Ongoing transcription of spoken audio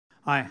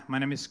Hi, my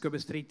name is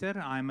Kobus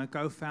Streeter. I'm a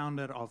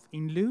co-founder of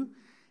Indlu,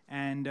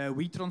 and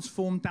we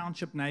transform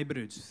township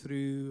neighborhoods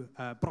through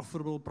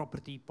profitable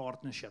property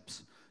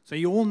partnerships. So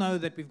you all know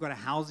that we've got a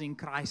housing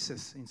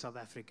crisis in South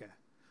Africa.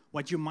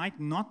 What you might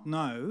not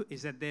know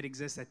is that there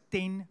exists a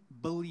 10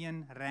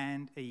 billion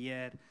rand a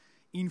year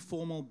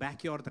informal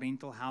backyard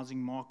rental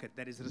housing market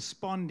that is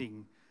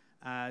responding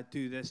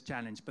to this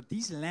challenge. But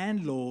these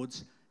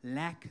landlords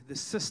lack the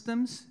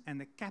systems and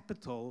the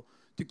capital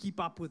to keep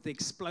up with the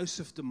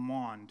explosive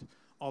demand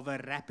of a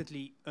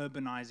rapidly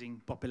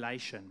urbanizing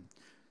population.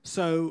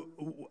 So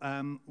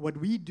what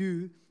we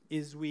do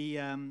is we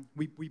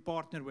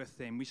partner with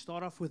them. We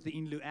start off with the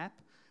Indlu app.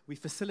 We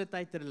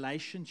facilitate the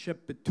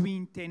relationship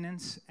between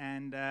tenants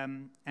and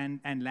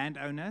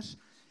landowners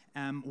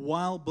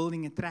while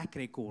building a track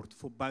record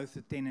for both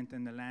the tenant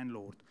and the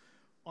landlord.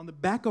 On the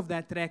back of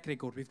that track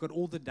record, we've got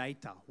all the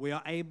data. We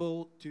are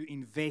able to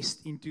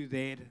invest into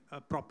their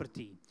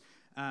property.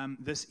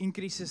 This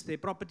increases their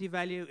property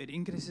value, it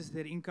increases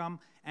their income,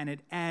 and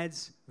it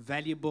adds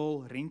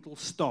valuable rental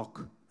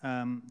stock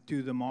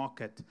to the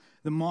market.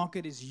 The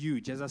market is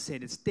huge. As I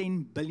said, it's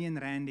 10 billion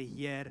rand a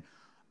year,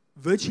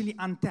 virtually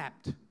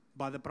untapped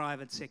by the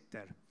private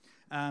sector.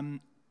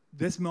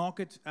 This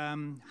market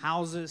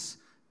houses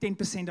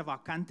 10% of our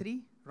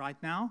country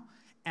right now,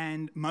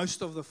 and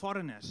most of the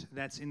foreigners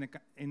that's in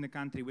the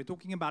country. We're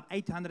talking about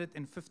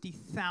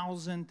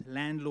 850,000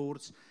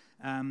 landlords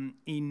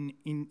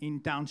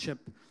in township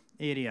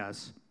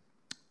areas.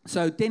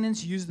 So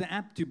tenants use the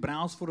app to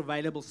browse for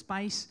available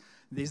space.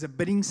 There's a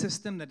bidding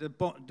system that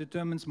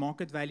determines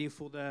market value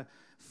for the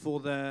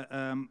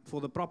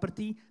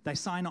property. They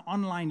sign an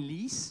online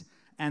lease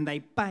and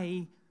they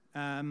pay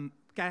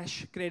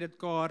cash, credit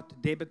card,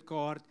 debit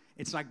card.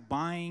 It's like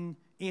buying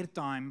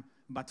airtime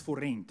but for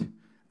rent.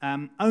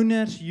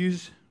 Owners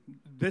use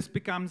this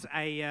becomes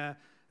a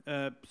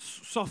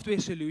software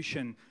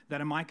solution that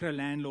a micro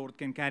landlord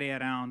can carry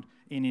around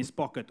in his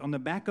pocket. On the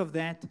back of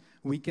that,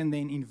 we can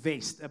then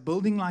invest. A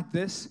building like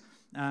this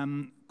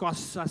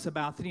costs us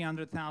about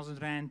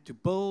 300,000 rand to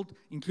build,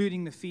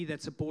 including the fee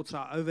that supports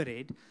our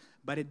overhead,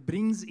 but it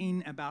brings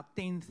in about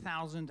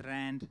 10,000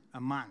 rand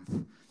a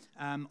month.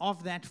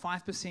 Of that,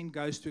 5%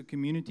 goes to a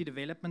community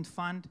development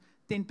fund,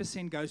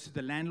 10% goes to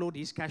the landlord,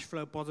 he's cash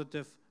flow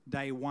positive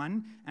day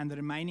one, and the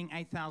remaining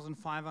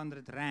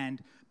 8,500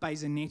 rand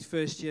pays a net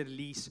first year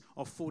lease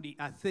of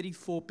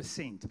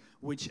 34%,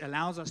 which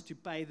allows us to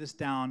pay this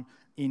down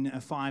in a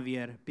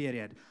 5-year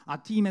period. Our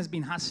team has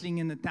been hustling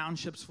in the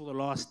townships for the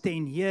last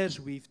 10 years.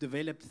 We've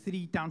developed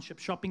 3 township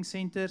shopping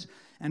centers,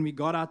 and we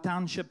got our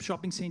township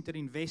shopping center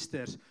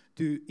investors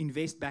to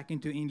invest back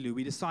into Indlu.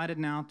 We decided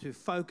now to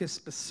focus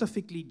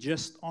specifically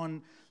just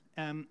on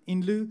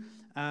Indlu.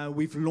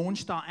 We've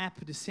launched our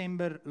app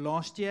December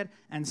last year,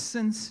 and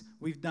since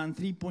we've done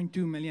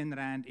 3.2 million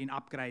rand in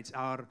upgrades.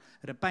 Our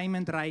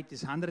repayment rate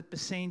is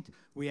 100%.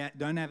 We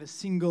don't have a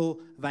single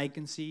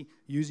vacancy,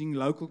 using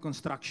local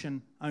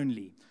construction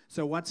only.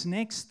 So what's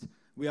next?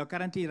 We are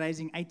currently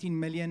raising 18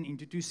 million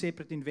into 2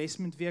 separate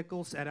investment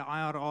vehicles at an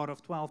IRR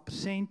of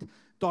 12%,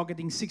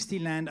 targeting 60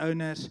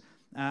 landowners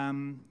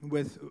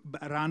with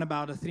around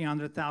about a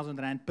 300,000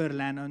 rand per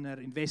landowner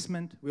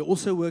investment. We're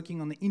also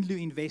working on the Indlu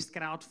Invest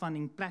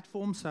crowdfunding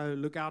platform, so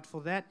look out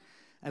for that,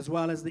 as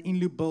well as the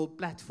Indlu Build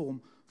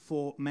platform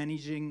for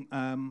managing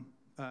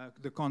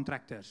the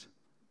contractors.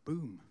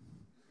 Boom.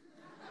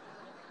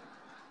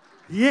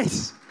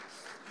 Yes.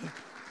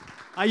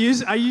 I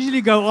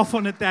usually go off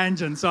on a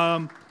tangent,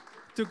 so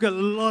took a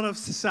lot of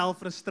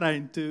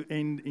self-restraint to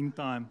end in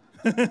time.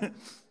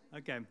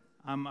 Okay,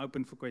 I'm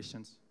open for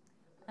questions.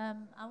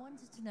 I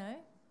wanted to know,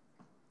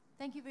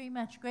 thank you very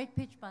much, great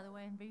pitch by the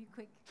way, and very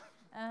quick.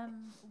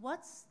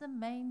 What's the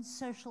main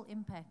social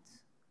impact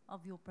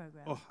of your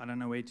program? Oh, I don't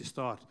know where to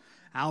start.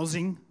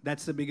 Housing,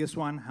 that's the biggest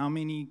one. How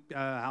many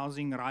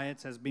housing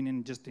riots has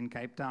been just in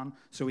Cape Town?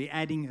 So we're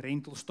adding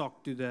rental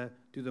stock to the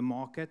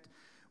market.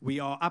 We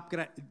are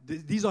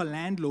these are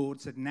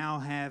landlords that now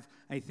have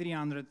a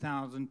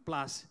 300,000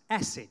 plus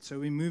asset. So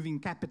we're moving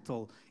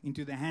capital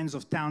into the hands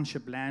of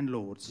township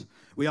landlords.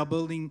 We are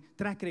building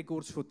track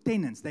records for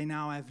tenants. They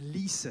now have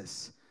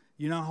leases.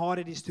 You know how hard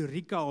it is to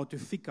RICA or to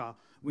FICA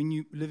when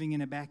you're living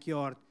in a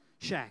backyard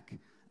shack.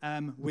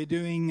 We're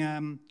doing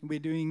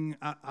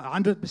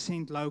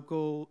 100%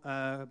 local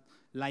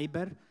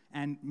labor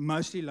and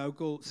mostly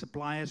local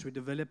suppliers. We're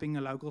developing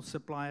a local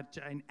supplier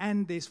chain,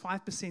 and there's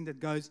 5%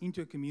 that goes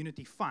into a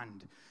community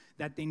fund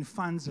that then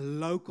funds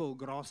local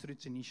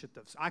grassroots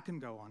initiatives. I can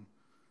go on.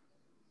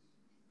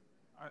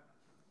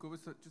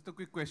 Just a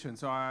quick question.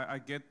 So I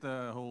get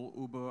the whole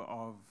Uber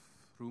of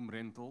room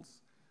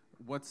rentals.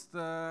 What's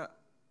the,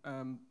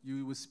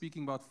 you were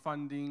speaking about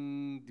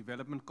funding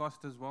development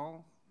cost as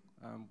well.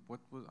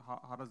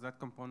 How does that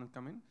component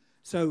come in?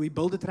 So we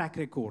build a track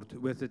record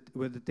with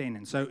the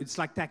tenant. So it's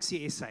like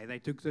Taxi SA. They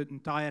took the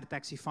entire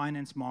taxi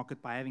finance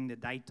market by having the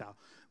data.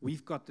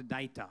 We've got the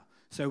data.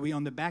 So we,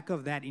 on the back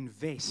of that,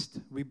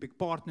 invest. We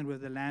partner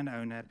with the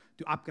landowner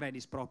to upgrade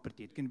his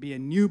property. It can be a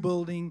new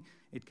building.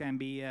 It can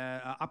be an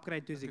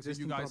upgrade to his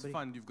existing so you guys property.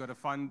 fund. You've got a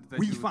fund that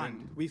We you fund.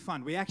 then- We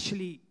fund. We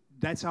actually,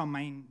 that's our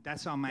main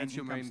That's your main income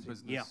stream.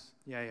 business.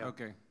 Yeah.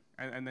 Okay.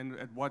 And then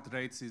at what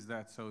rates is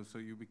that? So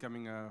you're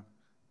becoming a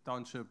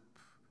township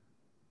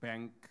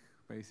bank,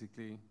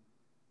 basically.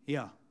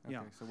 Yeah. Okay.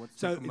 Yeah. So what's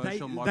So the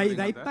commercial they modeling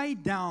of that? pay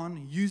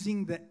down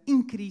using the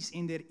increase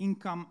in their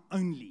income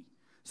only.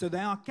 So they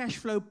are cash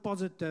flow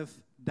positive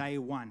day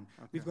one.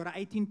 Okay. We've got an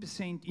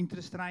 18%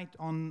 interest rate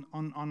on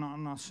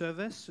our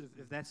service,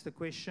 if that's the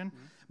question.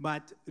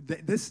 But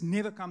this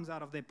never comes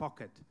out of their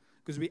pocket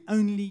because we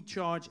only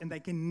charge, and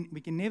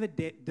we can never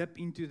dip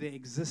into the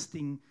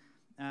existing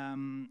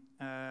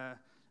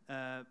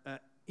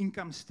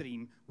income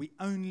stream. We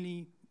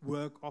only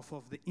work off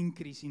of the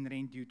increase in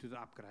rent due to the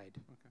upgrade.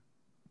 Okay.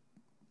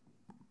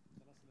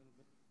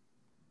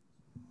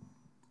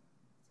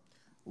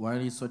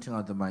 While you're sorting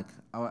out the mic,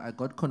 I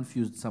got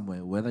confused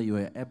somewhere. Whether you're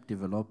an app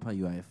developer,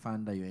 you are a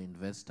funder, you're an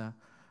investor,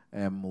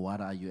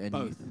 what are you? And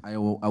Both. I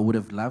would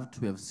have loved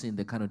to have seen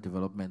the kind of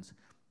developments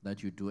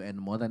that you do, and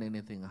more than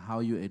anything, how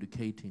you're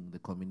educating the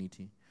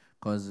community.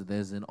 Because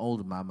there's an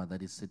old mama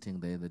that is sitting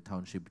there in the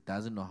township,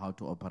 doesn't know how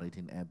to operate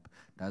an app,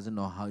 doesn't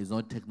know how, is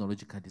not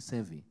technologically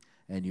savvy,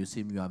 and you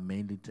seem you are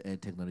mainly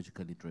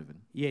technologically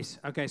driven. Yes.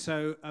 Okay.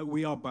 So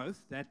we are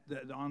both. That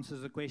the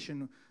answers the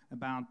question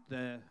about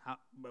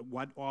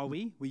what are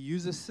we? We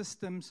use the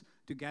systems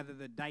to gather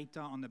the data.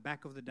 On the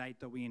back of the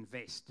data, we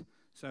invest.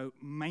 So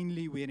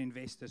mainly we're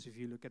investors. If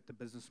you look at the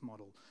business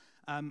model,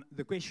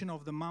 the question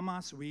of the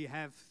mamas, we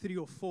have 3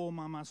 or 4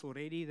 mamas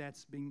already.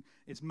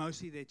 It's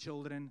mostly their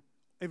children.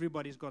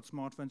 Everybody's got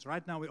smartphones.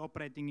 Right now we're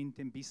operating in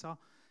Tembisa.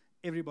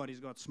 Everybody's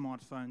got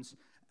smartphones.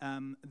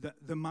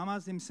 The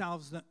mamas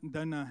themselves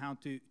don't know how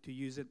to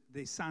use it.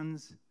 Their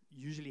sons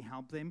usually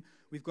help them.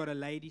 We've got a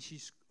lady,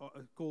 she's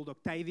called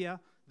Octavia.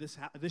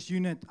 This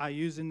unit I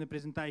use in the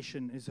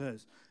presentation is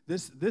hers.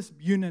 This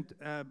unit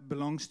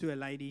belongs to a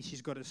lady.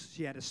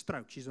 She had a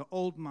stroke. She's an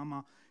old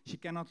mama. She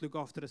cannot look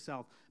after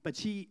herself. But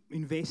she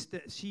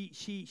invested.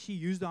 She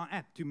used our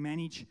app to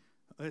manage.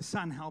 Her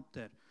son helped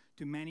her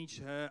to manage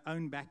her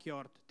own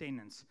backyard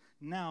tenants.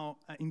 Now,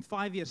 in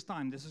 5 years'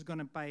 time, this is going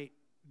to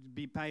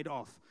be paid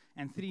off,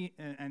 and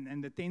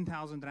the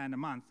 10,000 rand a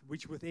month,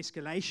 which with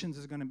escalations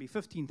is going to be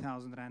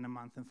 15,000 rand a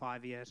month in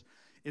 5 years,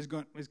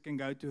 can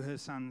go to her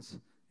son's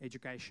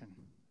education.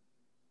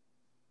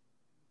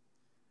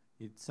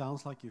 It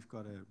sounds like you've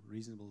got a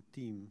reasonable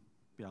team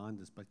behind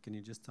this, but can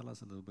you just tell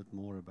us a little bit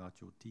more about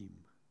your team?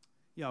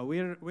 Yeah,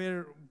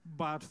 we're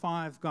about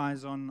 5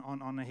 guys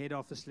on a head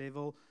office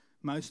level.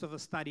 Most of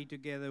us study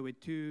together with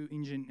 2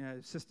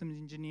 systems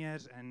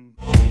engineers and